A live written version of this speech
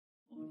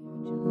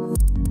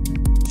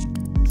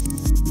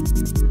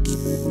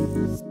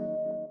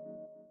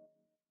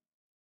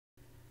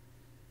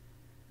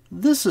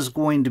this is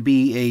going to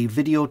be a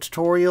video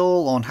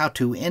tutorial on how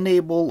to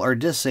enable or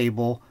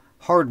disable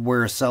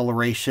hardware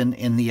acceleration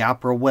in the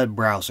Opera web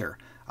browser.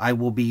 I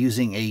will be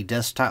using a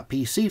desktop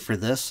PC for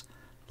this.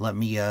 Let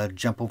me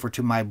jump over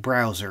to my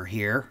browser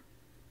here.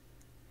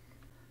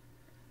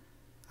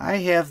 I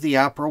have the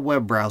Opera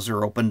web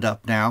browser opened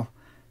up now.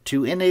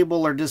 To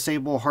enable or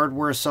disable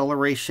hardware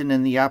acceleration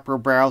in the Opera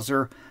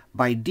browser,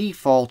 by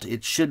default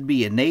it should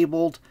be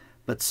enabled,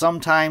 but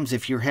sometimes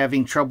if you're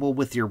having trouble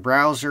with your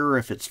browser,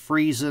 if it's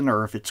freezing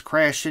or if it's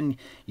crashing,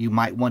 you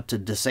might want to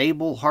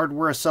disable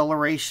hardware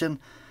acceleration.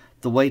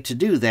 The way to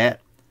do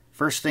that,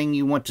 first thing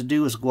you want to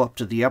do is go up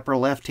to the upper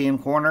left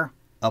hand corner,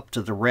 up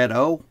to the red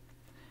O.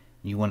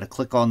 You want to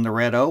click on the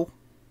red O.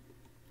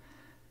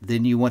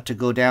 Then you want to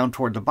go down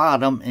toward the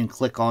bottom and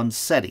click on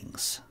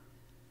Settings.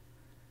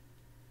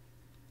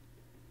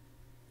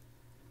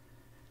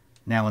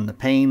 Now in the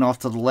pane off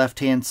to the left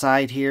hand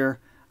side here,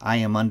 I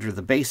am under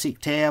the Basic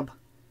tab.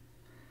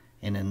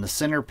 And in the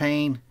center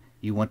pane,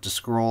 you want to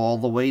scroll all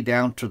the way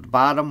down to the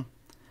bottom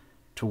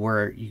to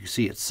where you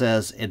see it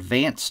says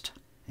Advanced,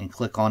 and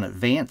click on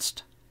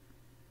Advanced.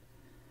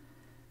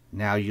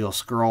 Now you'll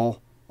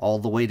scroll all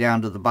the way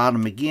down to the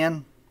bottom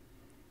again.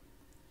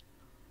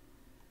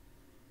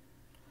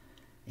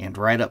 And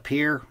right up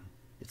here,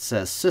 it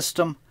says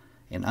System,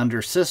 and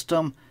under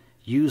System,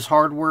 use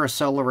hardware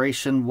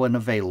acceleration when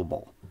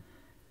available.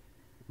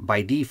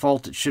 By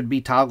default, it should be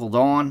toggled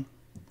on,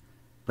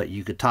 but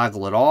you could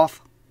toggle it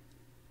off.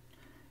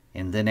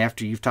 And then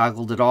after you've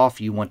toggled it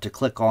off, you want to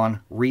click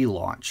on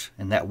Relaunch,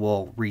 and that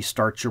will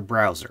restart your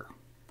browser.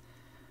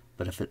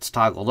 But if it's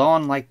toggled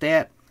on like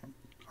that,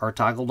 or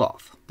toggled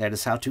off, that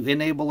is how to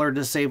enable or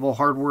disable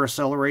hardware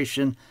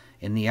acceleration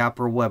in the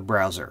Opera web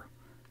browser.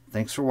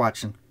 Thanks for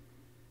watching.